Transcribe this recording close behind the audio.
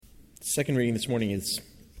Second reading this morning is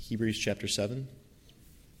Hebrews chapter 7.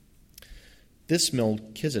 This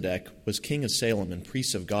Melchizedek was king of Salem and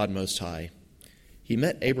priest of God Most High. He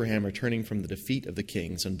met Abraham returning from the defeat of the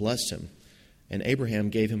kings and blessed him, and Abraham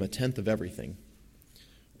gave him a tenth of everything.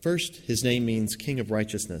 First, his name means king of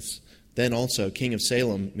righteousness. Then also, king of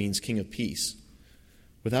Salem means king of peace.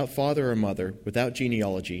 Without father or mother, without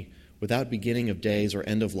genealogy, without beginning of days or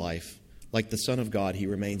end of life, like the Son of God, he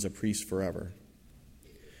remains a priest forever.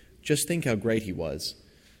 Just think how great he was.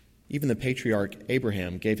 Even the patriarch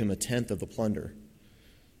Abraham gave him a tenth of the plunder.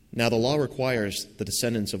 Now the law requires the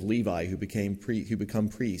descendants of Levi who become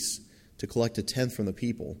priests to collect a tenth from the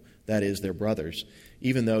people, that is, their brothers,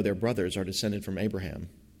 even though their brothers are descended from Abraham.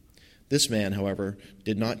 This man, however,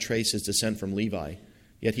 did not trace his descent from Levi,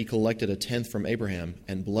 yet he collected a tenth from Abraham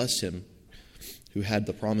and blessed him who had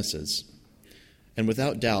the promises. And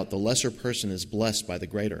without doubt, the lesser person is blessed by the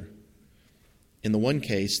greater. In the one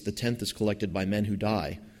case, the tenth is collected by men who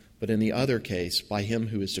die, but in the other case, by him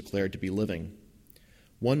who is declared to be living.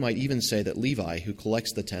 One might even say that Levi, who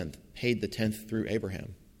collects the tenth, paid the tenth through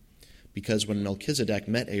Abraham, because when Melchizedek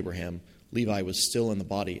met Abraham, Levi was still in the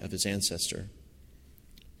body of his ancestor.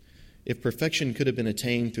 If perfection could have been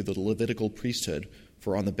attained through the Levitical priesthood,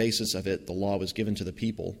 for on the basis of it the law was given to the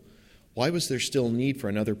people, why was there still need for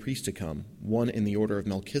another priest to come, one in the order of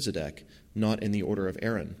Melchizedek, not in the order of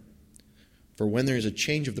Aaron? For when there is a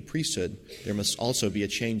change of the priesthood, there must also be a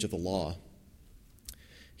change of the law.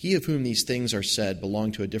 He of whom these things are said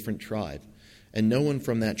belonged to a different tribe, and no one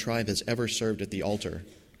from that tribe has ever served at the altar.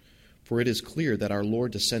 For it is clear that our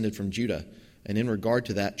Lord descended from Judah, and in regard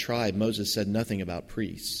to that tribe Moses said nothing about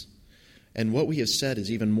priests. And what we have said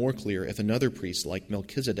is even more clear if another priest like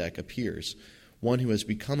Melchizedek appears, one who has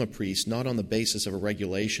become a priest not on the basis of a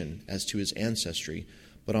regulation as to his ancestry,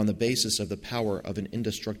 but on the basis of the power of an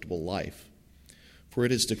indestructible life. For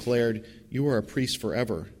it is declared, "You are a priest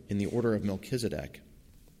forever in the order of Melchizedek."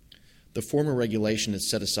 The former regulation is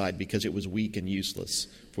set aside because it was weak and useless,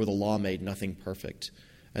 for the law made nothing perfect,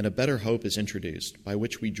 and a better hope is introduced, by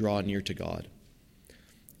which we draw near to God.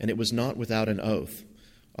 And it was not without an oath.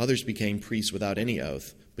 Others became priests without any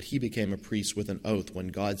oath, but he became a priest with an oath when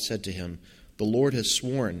God said to him, "The Lord has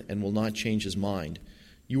sworn and will not change his mind.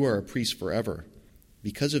 You are a priest forever."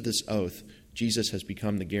 Because of this oath, Jesus has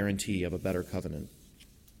become the guarantee of a better covenant.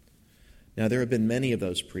 Now there have been many of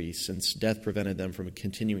those priests, since death prevented them from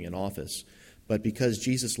continuing in office. But because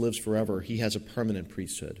Jesus lives forever, he has a permanent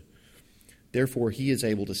priesthood. Therefore, he is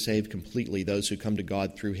able to save completely those who come to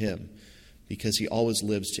God through him, because he always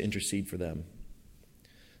lives to intercede for them.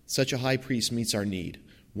 Such a high priest meets our need,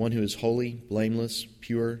 one who is holy, blameless,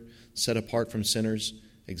 pure, set apart from sinners,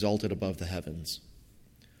 exalted above the heavens.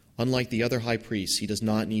 Unlike the other high priests, he does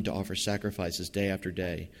not need to offer sacrifices day after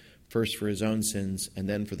day, first for his own sins and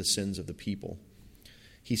then for the sins of the people.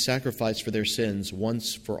 He sacrificed for their sins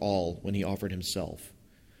once for all when he offered himself.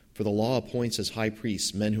 For the law appoints as high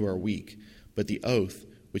priests men who are weak, but the oath,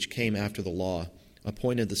 which came after the law,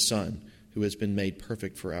 appointed the Son, who has been made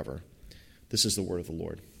perfect forever. This is the word of the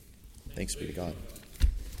Lord. Thanks be to God.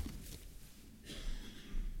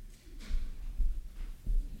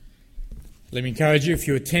 Let me encourage you, if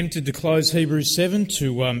you're tempted to close Hebrews 7,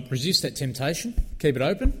 to resist that temptation. Keep it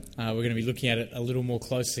open. We're going to be looking at it a little more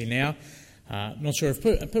closely now. Not sure if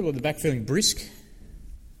people at the back feeling brisk?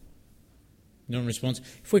 Non-response.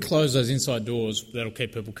 If we close those inside doors, that'll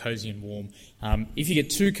keep people cosy and warm. If you get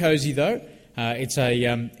too cosy, though, it's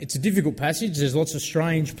a difficult passage. There's lots of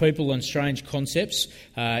strange people and strange concepts.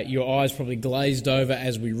 Your eyes probably glazed over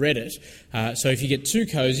as we read it. So if you get too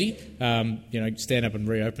cosy, stand up and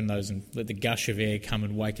reopen those and let the gush of air come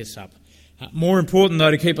and wake us up. More important, though,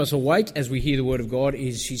 to keep us awake as we hear the word of God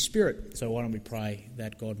is his Spirit. So why don't we pray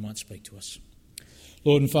that God might speak to us.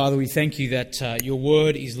 Lord and Father, we thank you that your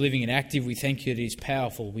word is living and active. We thank you that it is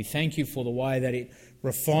powerful. We thank you for the way that it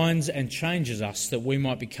refines and changes us, that we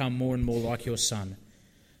might become more and more like your Son.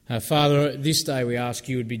 Father, this day we ask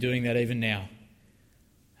you would be doing that even now,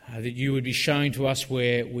 that you would be showing to us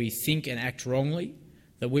where we think and act wrongly,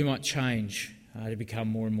 that we might change to become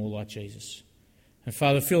more and more like Jesus. And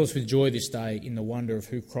Father, fill us with joy this day in the wonder of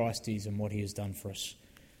who Christ is and what he has done for us.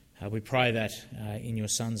 We pray that in your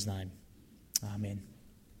Son's name. Amen.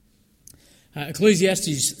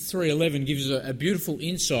 Ecclesiastes 3:11 gives us a beautiful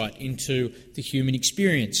insight into the human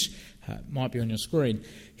experience. Might be on your screen.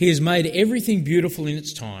 He has made everything beautiful in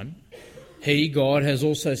its time. He, God, has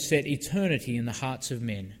also set eternity in the hearts of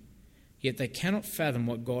men. Yet they cannot fathom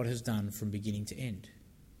what God has done from beginning to end.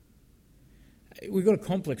 We've got a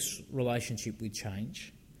complex relationship with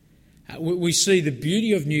change. We see the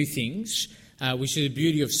beauty of new things, We see the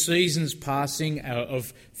beauty of seasons passing,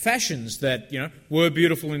 of fashions that were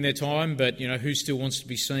beautiful in their time, but who still wants to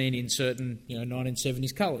be seen in certain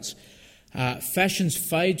 1970s colours? Fashions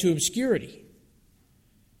fade to obscurity,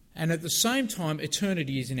 and at the same time,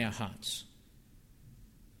 eternity is in our hearts.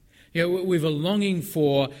 We've a longing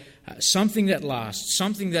for something that lasts,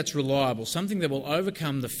 something that's reliable, something that will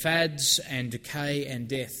overcome the fads and decay and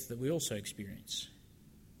death that we also experience.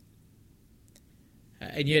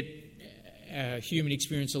 And yet, our human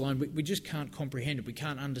experience alone, we just can't comprehend it. We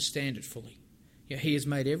can't understand it fully. He has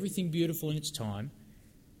made everything beautiful in its time.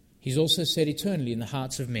 He's also set eternity in the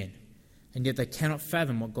hearts of men, and yet they cannot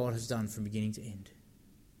fathom what God has done from beginning to end.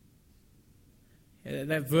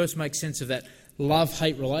 That verse makes sense of that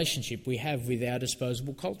love-hate relationship we have with our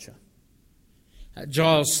disposable culture.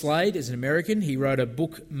 Giles Slade is an American. He wrote a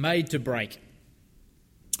book, Made to Break.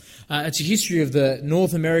 It's a history of the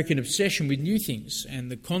North American obsession with new things and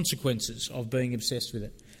the consequences of being obsessed with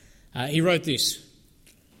it. He wrote this: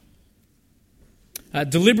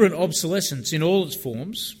 deliberate obsolescence in all its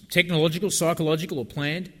forms, technological, psychological or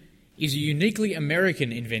planned, is a uniquely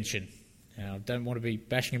American invention. Now, I don't want to be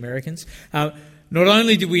bashing Americans. Not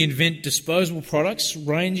only did we invent disposable products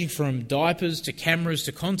ranging from diapers to cameras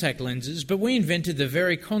to contact lenses, but we invented the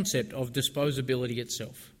very concept of disposability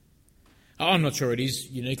itself. I'm not sure it is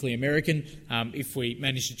uniquely American. If we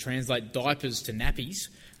manage to translate diapers to nappies,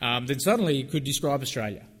 then suddenly it could describe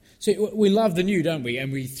Australia. See, we love the new, don't we?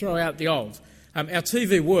 And we throw out the old. Our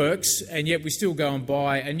TV works, and yet we still go and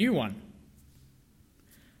buy a new one.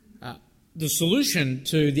 The solution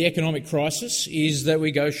to the economic crisis is that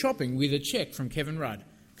we go shopping with a cheque from Kevin Rudd.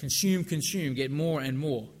 Consume, consume, get more and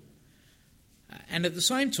more. And at the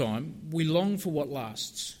same time, we long for what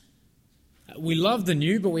lasts. We love the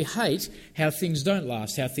new, but we hate how things don't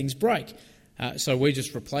last, how things break. So we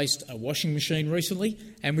just replaced a washing machine recently,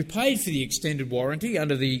 and we paid for the extended warranty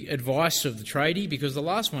under the advice of the tradie because the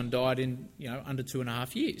last one died in under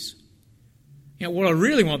 2.5 years. What I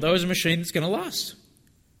really want, though, is a machine that's going to last.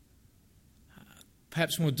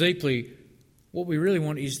 Perhaps more deeply, what we really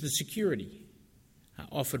want is the security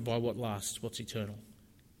offered by what lasts, what's eternal.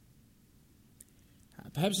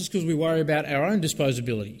 Perhaps it's because we worry about our own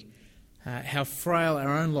disposability, how frail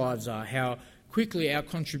our own lives are, how quickly our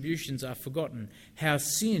contributions are forgotten, how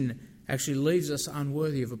sin actually leaves us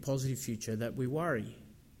unworthy of a positive future, that we worry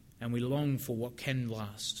and we long for what can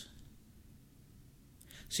last.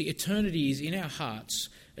 See, eternity is in our hearts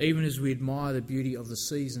even as we admire the beauty of the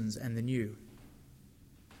seasons and the new.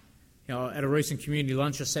 At a recent community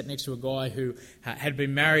lunch, I sat next to a guy who had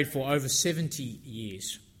been married for over 70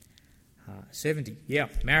 years. 70,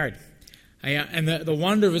 married. And the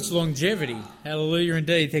wonder of its longevity, hallelujah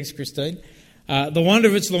indeed, thanks Christine, the wonder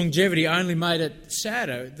of its longevity only made it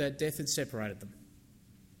sadder that death had separated them.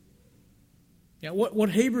 What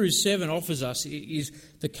Hebrews 7 offers us is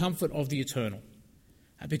the comfort of the eternal,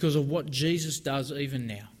 because of what Jesus does even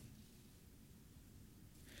now.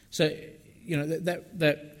 So,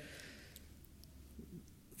 that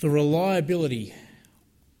the reliability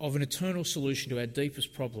of an eternal solution to our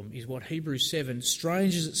deepest problem is what Hebrews 7,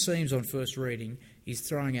 strange as it seems on first reading, is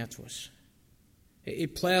throwing out to us.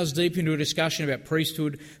 It ploughs deep into a discussion about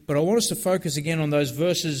priesthood, but I want us to focus again on those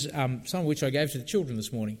verses, some of which I gave to the children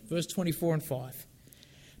this morning, verse 24 and 5.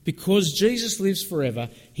 Because Jesus lives forever,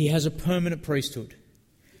 he has a permanent priesthood.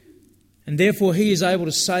 And therefore he is able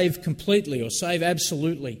to save completely or save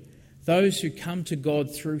absolutely those who come to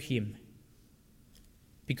God through him,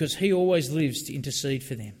 because he always lives to intercede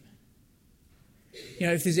for them.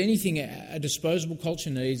 If there's anything a disposable culture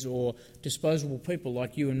needs, or disposable people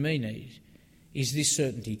like you and me need, is this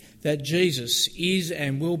certainty that Jesus is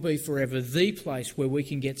and will be forever the place where we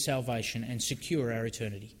can get salvation and secure our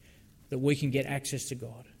eternity, that we can get access to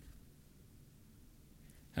God.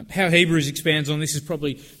 How Hebrews expands on this is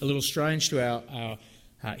probably a little strange to our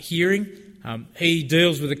hearing. He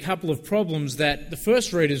deals with a couple of problems that the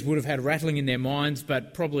first readers would have had rattling in their minds,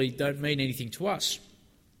 but probably don't mean anything to us.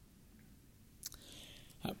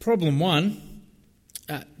 Problem one,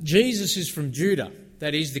 Jesus is from Judah,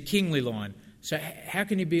 that is the kingly line. So how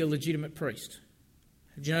can he be a legitimate priest?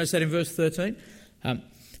 Did you notice that in verse 13?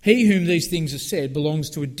 He whom these things are said belongs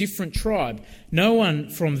to a different tribe. No one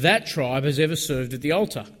from that tribe has ever served at the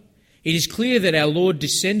altar. It is clear that our Lord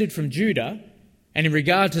descended from Judah, and in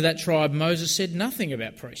regard to that tribe, Moses said nothing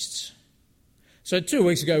about priests. So 2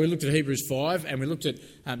 weeks ago we looked at Hebrews 5, and we looked at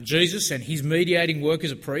Jesus and his mediating work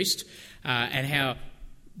as a priest, and how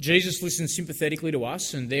Jesus listens sympathetically to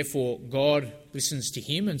us, and therefore God listens to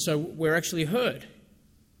him, and so we're actually heard.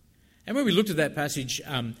 And when we looked at that passage,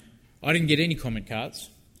 I didn't get any comment cards.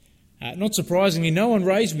 Not surprisingly, no one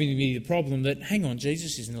raised with me the problem that, hang on,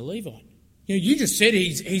 Jesus isn't a Levite. You just said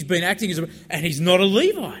he's been acting and he's not a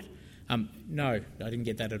Levite. No, I didn't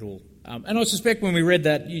get that at all. And I suspect when we read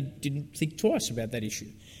that, you didn't think twice about that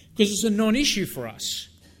issue, because it's a non-issue for us.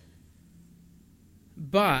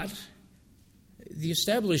 But the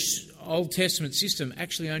established Old Testament system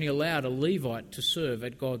actually only allowed a Levite to serve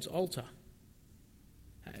at God's altar.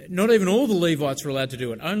 Not even all the Levites were allowed to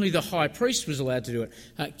do it. Only the high priest was allowed to do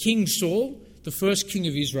it. King Saul, the first king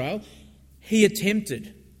of Israel, he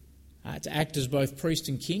attempted to act as both priest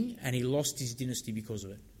and king, and he lost his dynasty because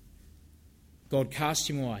of it. God cast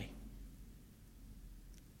him away.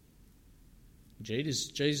 Jesus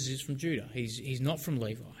is from Judah. He's not from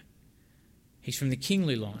Levi. He's from the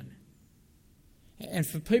kingly line. And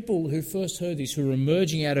for people who first heard this, who were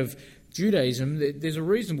emerging out of Judaism, there's a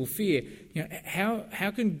reasonable fear.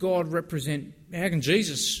 How can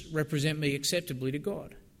Jesus represent me acceptably to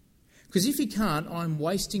God? Because if he can't, I'm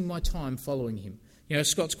wasting my time following him.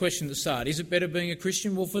 Scott's question at the start, is it better being a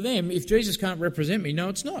Christian? Well, for them, if Jesus can't represent me, no,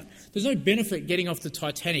 it's not. There's no benefit getting off the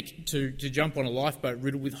Titanic to jump on a lifeboat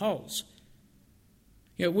riddled with holes.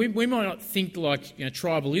 We might not think like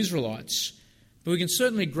tribal Israelites, but we can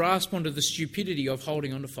certainly grasp onto the stupidity of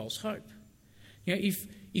holding on to false hope.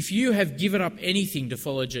 If you have given up anything to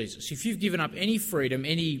follow Jesus, if you've given up any freedom,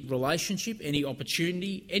 any relationship, any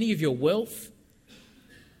opportunity, any of your wealth,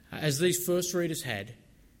 as these first readers had,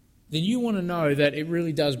 then you want to know that it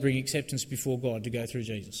really does bring acceptance before God to go through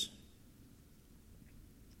Jesus.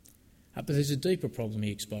 But there's a deeper problem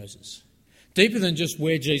he exposes. Deeper than just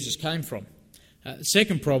where Jesus came from. The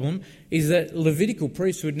second problem is that Levitical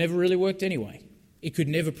priesthood never really worked anyway. It could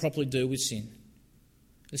never properly deal with sin.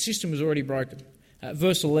 The system was already broken.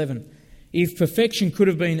 Verse 11, if perfection could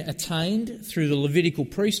have been attained through the Levitical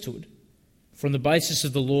priesthood, from the basis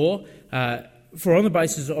of the law, for on the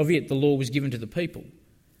basis of it the law was given to the people,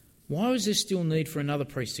 why was there still need for another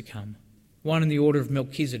priest to come? One in the order of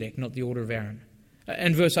Melchizedek, not the order of Aaron.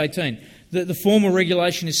 And verse 18, the former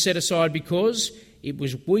regulation is set aside because it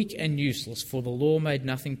was weak and useless, for the law made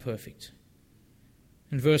nothing perfect.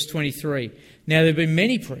 And verse 23, now there have been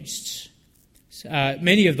many priests,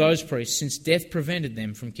 many of those priests, since death prevented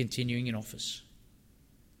them from continuing in office.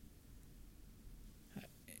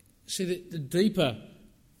 See, the deeper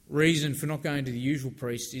reason for not going to the usual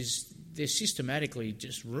priest is they're systematically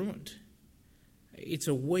just ruined. It's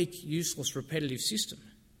a weak, useless, repetitive system.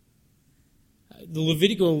 The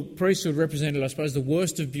Levitical priesthood represented, I suppose, the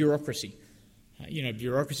worst of bureaucracy.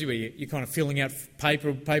 Bureaucracy where you're kind of filling out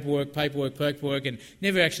paperwork, and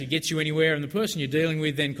never actually gets you anywhere, and the person you're dealing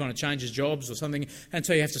with then kind of changes jobs or something, and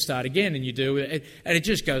so you have to start again, and you do it, and it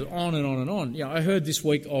just goes on and on and on. I heard this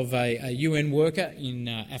week of a UN worker in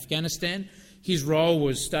Afghanistan. His role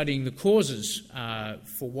was studying the causes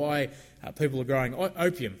for why people are growing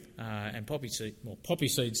opium and poppy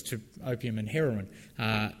seeds to opium and heroin.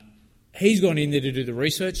 He's gone in there to do the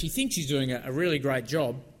research. He thinks he's doing a really great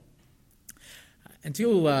job,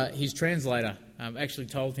 until his translator actually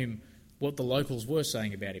told him what the locals were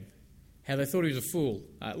saying about him, how they thought he was a fool,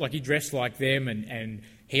 like he dressed like them, and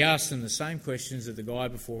he asked them the same questions that the guy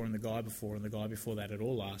before and the guy before and the guy before that had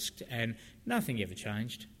all asked, and nothing ever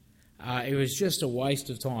changed. It was just a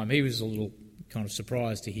waste of time. He was a little kind of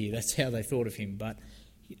surprised to hear that's how they thought of him, but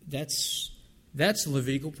that's the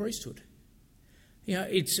Levitical priesthood.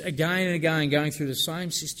 It's again and again going through the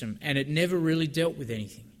same system, and it never really dealt with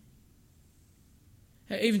anything.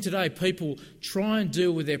 Even today, people try and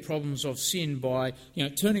deal with their problems of sin by,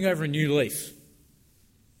 turning over a new leaf.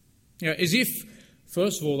 As if,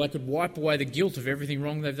 first of all, they could wipe away the guilt of everything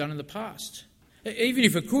wrong they've done in the past. Even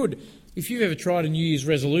if it could, if you've ever tried a New Year's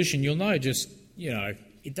resolution, you'll know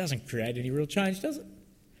it doesn't create any real change, does it?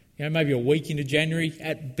 Maybe a week into January,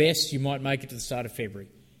 at best, you might make it to the start of February.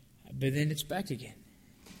 But then it's back again.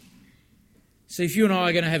 So if you and I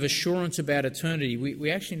are going to have assurance about eternity,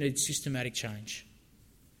 we actually need systematic change.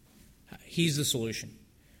 Here's the solution.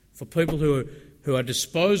 For people who are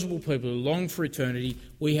disposable, people who long for eternity,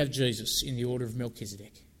 we have Jesus in the order of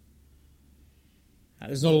Melchizedek.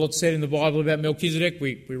 There's not a lot said in the Bible about Melchizedek.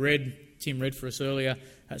 Tim read for us earlier.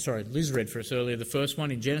 Liz read for us earlier the first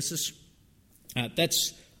one in Genesis.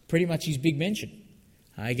 That's pretty much his big mention.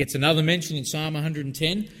 He gets another mention in Psalm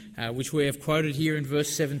 110, which we have quoted here in verse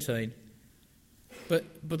 17. But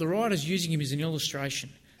the writer's using him as an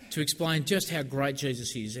illustration to explain just how great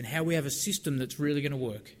Jesus is and how we have a system that's really going to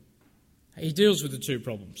work. He deals with the two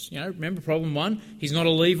problems. Remember problem one, he's not a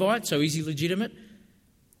Levite, so is he legitimate?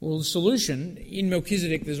 Well, the solution, in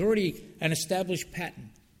Melchizedek, there's already an established pattern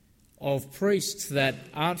of priests that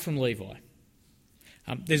aren't from Levi.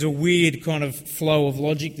 There's a weird kind of flow of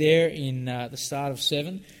logic there in the start of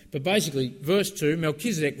 7. But basically, verse 2,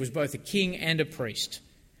 Melchizedek was both a king and a priest.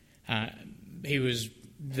 He was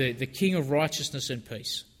the king of righteousness and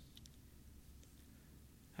peace.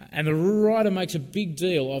 And the writer makes a big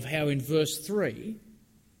deal of how in verse 3,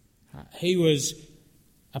 he was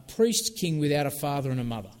a priest king without a father and a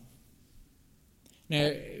mother. Now,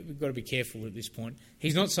 we've got to be careful at this point.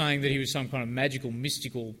 He's not saying that he was some kind of magical,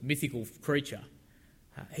 mystical, mythical creature.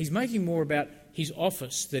 He's making more about his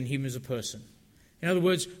office than him as a person. In other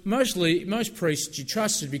words, most priests you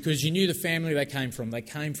trusted because you knew the family they came from. They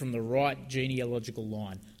came from the right genealogical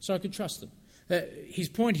line, so I could trust them. His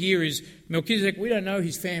point here is, Melchizedek, we don't know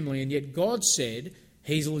his family, and yet God said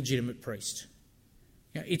he's a legitimate priest.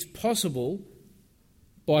 Now, it's possible,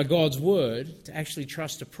 by God's word, to actually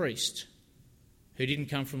trust a priest who didn't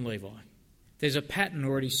come from Levi. There's a pattern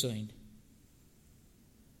already seen.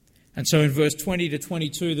 And so in verse 20 to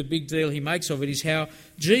 22, the big deal he makes of it is how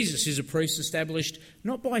Jesus is a priest established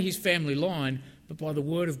not by his family line, but by the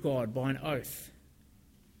word of God, by an oath.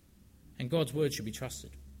 And God's word should be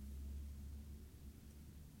trusted.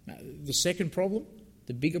 Now, the second problem,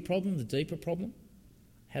 the bigger problem, the deeper problem,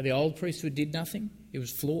 how the old priesthood did nothing, it was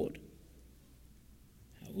flawed.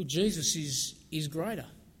 Well, Jesus is greater.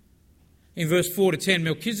 In verse 4 to 10,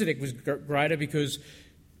 Melchizedek was greater because,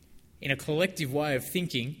 in a collective way of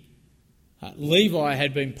thinking, Levi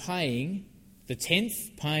had been paying the tenth,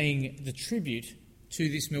 paying the tribute to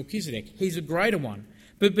this Melchizedek. He's a greater one.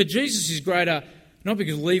 But Jesus is greater not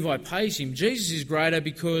because Levi pays him. Jesus is greater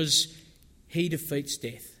because he defeats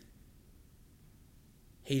death.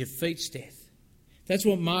 He defeats death. That's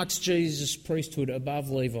what marks Jesus' priesthood above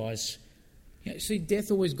Levi's. See, death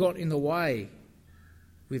always got in the way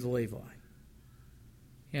with Levi.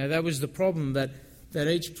 That was the problem, that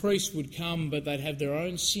each priest would come, but they'd have their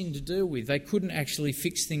own sin to deal with. They couldn't actually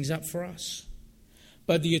fix things up for us.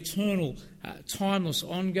 But the eternal, timeless,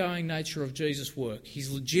 ongoing nature of Jesus' work,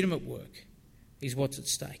 his legitimate work, is what's at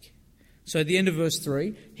stake. So at the end of verse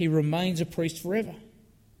 3, he remains a priest forever.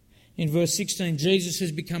 In verse 16, Jesus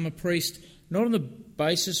has become a priest not on the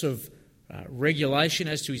basis of regulation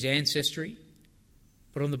as to his ancestry,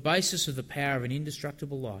 but on the basis of the power of an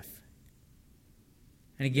indestructible life.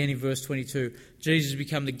 And again in verse 22, Jesus has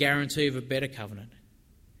become the guarantee of a better covenant.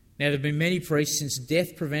 Now there have been many priests since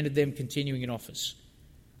death prevented them continuing in office,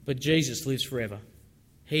 but Jesus lives forever.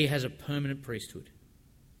 He has a permanent priesthood.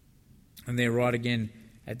 And they're right again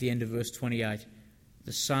at the end of verse 28,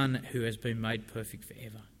 the Son who has been made perfect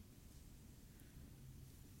forever.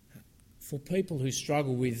 For people who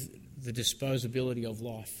struggle with the disposability of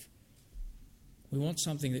life, we want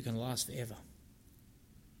something that can last forever.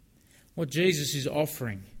 What Jesus is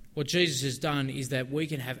offering, what Jesus has done, is that we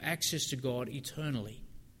can have access to God eternally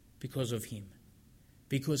because of him.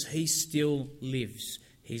 Because he still lives.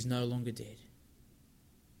 He's no longer dead.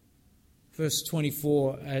 Verse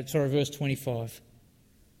 25.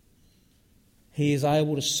 He is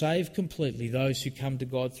able to save completely those who come to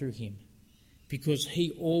God through him, because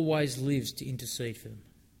he always lives to intercede for them.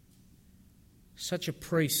 Such a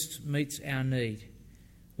priest meets our need,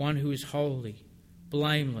 one who is holy,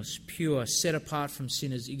 blameless, pure, set apart from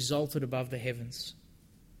sinners, exalted above the heavens.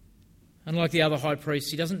 Unlike the other high priests,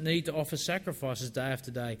 he doesn't need to offer sacrifices day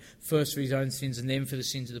after day, first for his own sins and then for the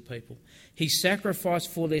sins of the people. He sacrificed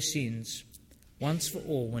for their sins once for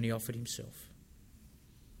all when he offered himself.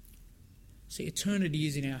 See, eternity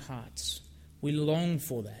is in our hearts. We long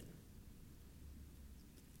for that.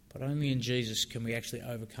 But only in Jesus can we actually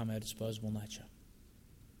overcome our disposable nature.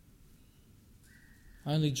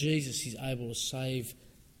 Only Jesus is able to save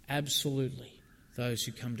absolutely those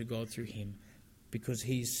who come to God through him, because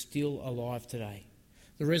he is still alive today.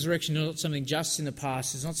 The resurrection is not something just in the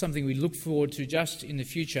past. It's not something we look forward to just in the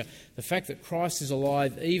future. The fact that Christ is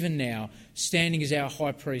alive even now, standing as our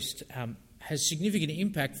high priest, has significant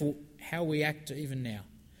impact for how we act even now.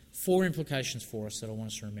 4 implications for us that I want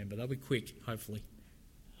us to remember. They'll be quick, hopefully.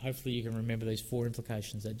 Hopefully you can remember these 4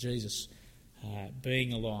 implications that Jesus,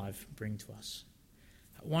 being alive, bring to us.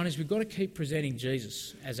 One is we've got to keep presenting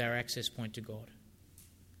Jesus as our access point to God.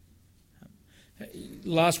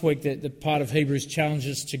 Last week, the part of Hebrews challenged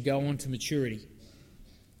us to go on to maturity.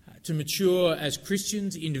 To mature as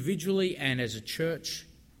Christians individually and as a church.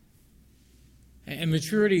 And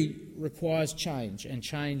maturity requires change, and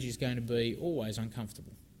change is going to be always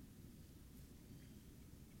uncomfortable.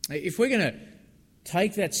 If we're going to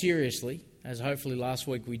take that seriously, as hopefully last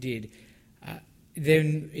week we did,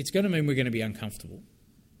 then it's going to mean we're going to be uncomfortable.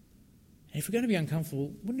 And if we're going to be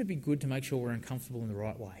uncomfortable, wouldn't it be good to make sure we're uncomfortable in the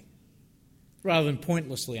right way, rather than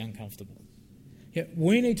pointlessly uncomfortable? Yeah,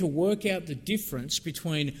 we need to work out the difference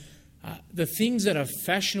between the things that are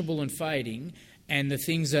fashionable and fading and the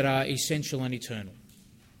things that are essential and eternal.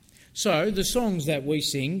 So the songs that we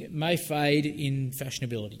sing may fade in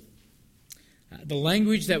fashionability. The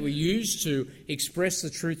language that we use to express the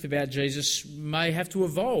truth about Jesus may have to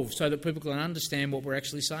evolve so that people can understand what we're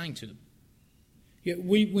actually saying to them. Yeah,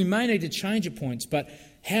 we may need to change at points, but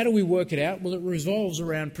how do we work it out? Well, it revolves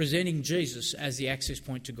around presenting Jesus as the access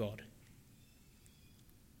point to God.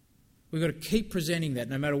 We've got to keep presenting that.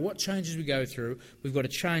 No matter what changes we go through, we've got to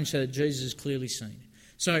change so that Jesus is clearly seen.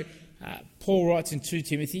 So Paul writes in 2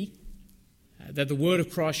 Timothy that the word of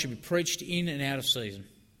Christ should be preached in and out of season.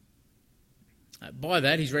 By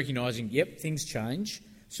that, he's recognising, yep, things change,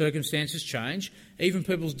 circumstances change, even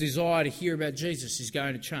people's desire to hear about Jesus is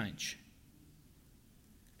going to change.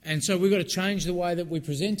 And so we've got to change the way that we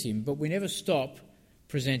present him, but we never stop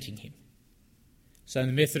presenting him. So in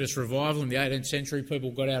the Methodist revival in the 18th century, people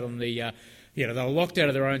got out on the, they were locked out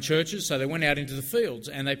of their own churches, so they went out into the fields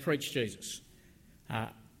and they preached Jesus.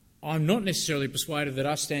 I'm not necessarily persuaded that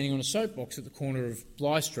us standing on a soapbox at the corner of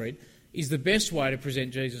Bligh Street is the best way to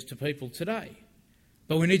present Jesus to people today.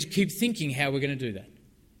 But we need to keep thinking how we're going to do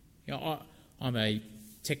that. I'm a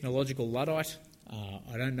technological Luddite.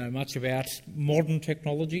 I don't know much about modern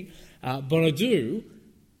technology, but I do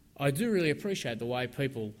really appreciate the way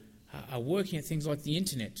people are working at things like the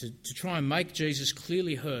internet to try and make Jesus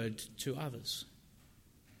clearly heard to others.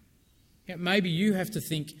 Maybe you have to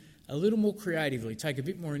think a little more creatively, take a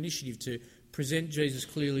bit more initiative to present Jesus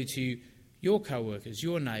clearly to your co-workers,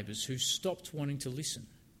 your neighbours who stopped wanting to listen.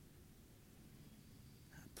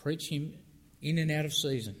 Preach him in and out of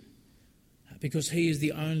season, because he is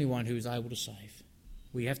the only one who is able to save.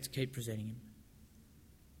 We have to keep presenting him.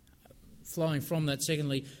 Flowing from that,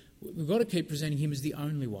 secondly, we've got to keep presenting him as the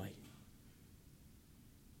only way.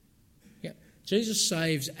 Yeah, Jesus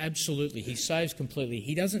saves absolutely. He saves completely.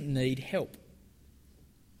 He doesn't need help.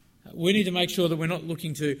 We need to make sure that we're not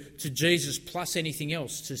looking to Jesus plus anything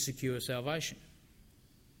else to secure salvation.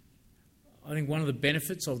 I think one of the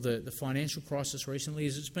benefits of the financial crisis recently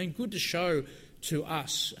is it's been good to show to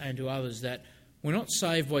us and to others that we're not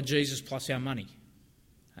saved by Jesus plus our money.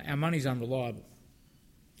 Our money's unreliable.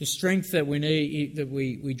 The strength that we need, that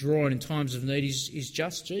we draw on in times of need is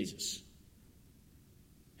just Jesus.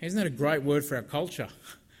 Isn't that a great word for our culture?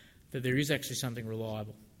 That there is actually something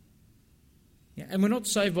reliable. Yeah, and we're not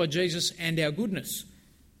saved by Jesus and our goodness.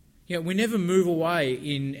 Yeah, we never move away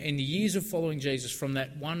in the years of following Jesus from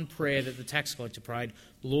that one prayer that the tax collector prayed,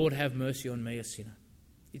 Lord, have mercy on me, a sinner.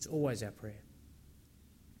 It's always our prayer.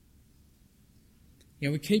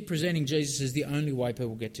 We keep presenting Jesus as the only way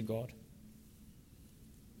people get to God.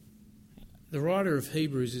 The writer of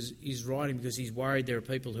Hebrews is writing because he's worried there are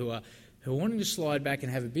people who are wanting to slide back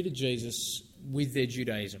and have a bit of Jesus with their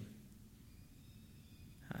Judaism.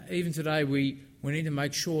 Even today, we need to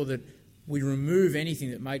make sure that we remove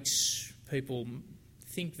anything that makes people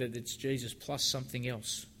think that it's Jesus plus something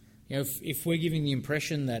else. If we're giving the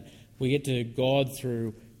impression that we get to God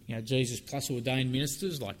through Jesus plus ordained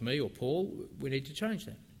ministers like me or Paul, we need to change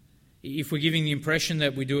that. If we're giving the impression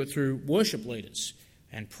that we do it through worship leaders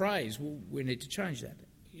and praise, well, we need to change that.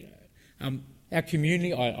 Our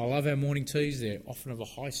community, I love our morning teas. They're often of a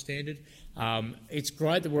high standard. It's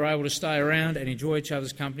great that we're able to stay around and enjoy each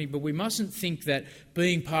other's company, but we mustn't think that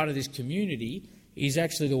being part of this community is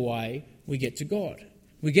actually the way we get to God.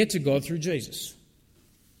 We get to God through Jesus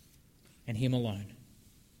and him alone.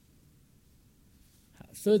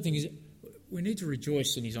 Third thing is we need to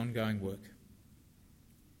rejoice in his ongoing work.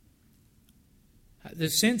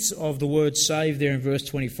 The sense of the word save there in verse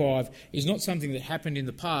 25 is not something that happened in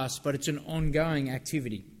the past, but it's an ongoing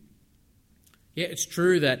activity. Yeah, it's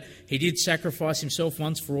true that he did sacrifice himself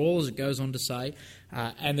once for all, as it goes on to say,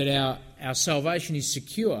 and that our salvation is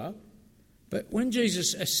secure. But when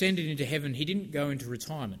Jesus ascended into heaven, he didn't go into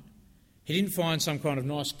retirement. He didn't find some kind of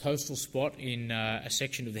nice coastal spot in a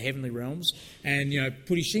section of the heavenly realms and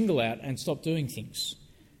put his shingle out and stop doing things.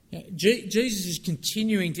 Jesus is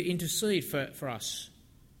continuing to intercede for us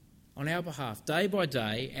on our behalf, day by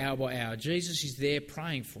day, hour by hour. Jesus is there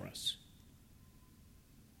praying for us.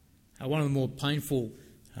 One of the more painful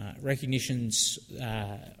recognitions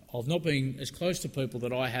of not being as close to people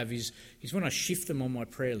that I have is when I shift them on my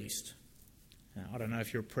prayer list. I don't know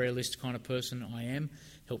if you're a prayer list kind of person. I am.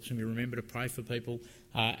 Helps me remember to pray for people.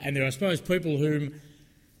 And there are, I suppose, people whom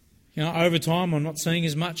over time I'm not seeing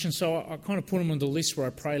as much, and so I kind of put them on the list where I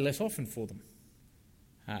pray less often for them.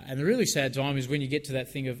 And the really sad time is when you get to that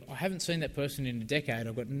thing of, I haven't seen that person in a decade,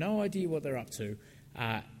 I've got no idea what they're up to,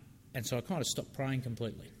 and so I kind of stop praying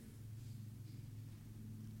completely.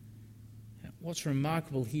 what's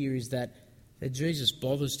remarkable here is that Jesus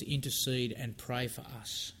bothers to intercede and pray for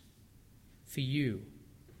us, for you,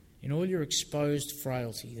 in all your exposed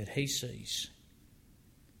frailty that he sees.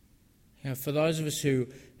 For those of us who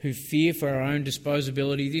fear for our own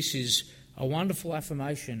disposability, this is a wonderful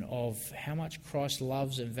affirmation of how much Christ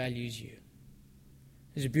loves and values you.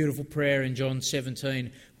 There's a beautiful prayer in John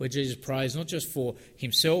 17 where Jesus prays not just for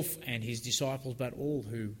himself and his disciples, but all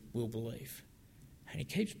who will believe. And he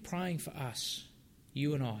keeps praying for us,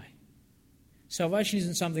 you and I. Salvation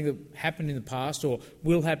isn't something that happened in the past or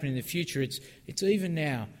will happen in the future. It's even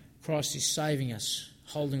now. Christ is saving us,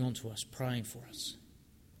 holding on to us, praying for us.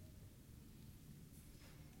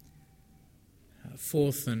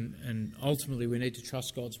 Fourth, and ultimately, we need to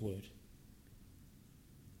trust God's word.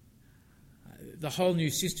 The whole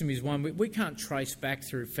new system is one we can't trace back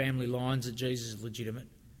through family lines that Jesus is legitimate.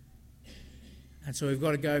 And so we've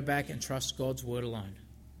got to go back and trust God's word alone.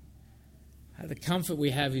 The comfort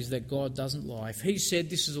we have is that God doesn't lie. If he said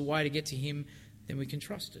this is a way to get to him, then we can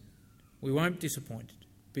trust it. We won't be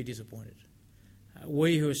disappointed.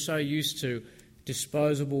 We who are so used to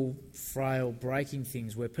disposable, frail, breaking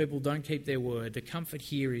things where people don't keep their word, the comfort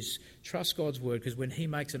here is trust God's word, because when he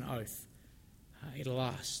makes an oath, it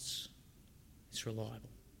lasts. It's reliable.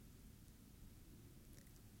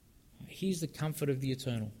 Here's the comfort of the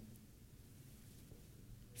eternal.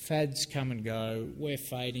 Fads come and go, we're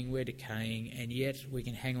fading, we're decaying, and yet we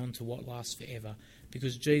can hang on to what lasts forever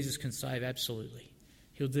because Jesus can save absolutely.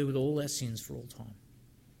 He'll deal with all our sins for all time.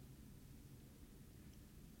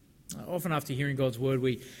 Often after hearing God's word,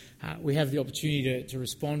 we have the opportunity to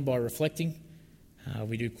respond by reflecting.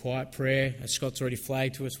 We do quiet prayer. As Scott's already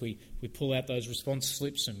flagged to us, we pull out those response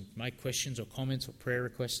slips and make questions or comments or prayer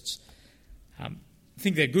requests. I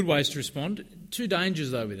think they're good ways to respond. Two dangers,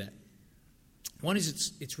 though, with that. One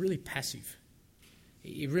is it's really passive.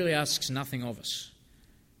 It really asks nothing of us.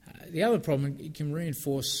 The other problem, it can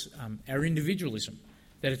reinforce our individualism,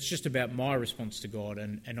 that it's just about my response to God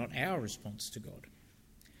and not our response to God.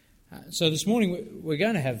 So this morning we're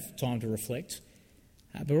going to have time to reflect,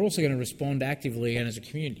 but we're also going to respond actively and as a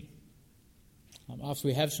community. After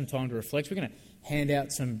we have some time to reflect, we're going to hand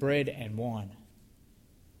out some bread and wine.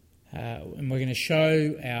 And we're going to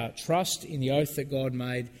show our trust in the oath that God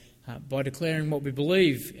made by declaring what we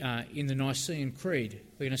believe in the Nicene Creed.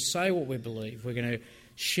 We're going to say what we believe. We're going to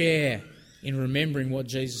share in remembering what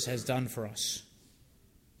Jesus has done for us.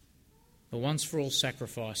 The once-for-all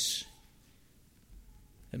sacrifice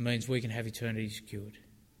that means we can have eternity secured.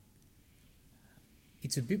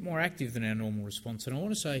 It's a bit more active than our normal response. And I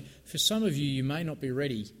want to say, for some of you, you may not be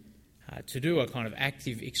ready to do a kind of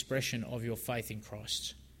active expression of your faith in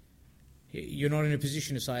Christ. You're not in a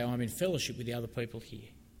position to say, I'm in fellowship with the other people here.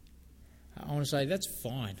 I want to say, that's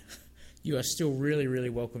fine. You are still really, really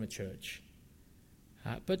welcome at church.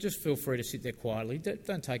 But just feel free to sit there quietly.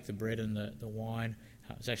 Don't take the bread and the wine.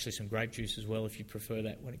 There's actually some grape juice as well if you prefer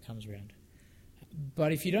that when it comes around.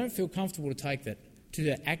 But if you don't feel comfortable to take that, to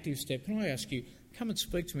that active step, can I ask you, come and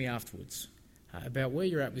speak to me afterwards about where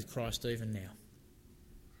you're at with Christ even now.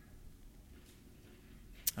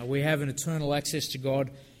 We have an eternal access to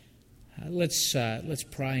God. Let's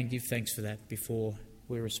pray and give thanks for that before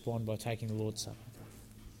we respond by taking the Lord's Supper.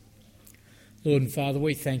 Lord and Father,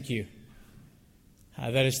 we thank you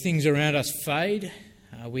that as things around us fade,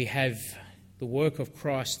 we have the work of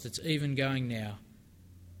Christ that's even going now.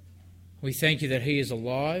 We thank you that he is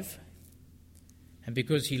alive, and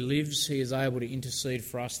because he lives, he is able to intercede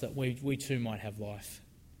for us that we too might have life.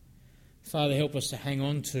 Father, help us to hang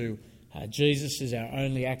on to Jesus as our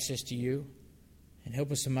only access to you, and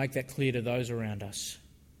help us to make that clear to those around us.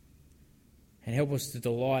 And help us to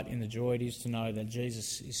delight in the joy it is to know that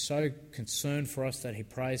Jesus is so concerned for us that he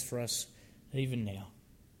prays for us even now.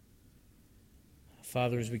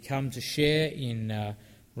 Father, as we come to share in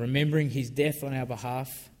remembering his death on our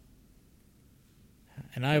behalf,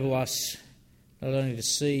 enable us not only to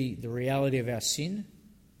see the reality of our sin,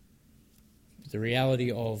 but the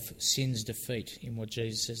reality of sin's defeat in what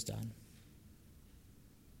Jesus has done.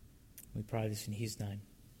 We pray this in his name.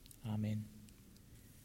 Amen.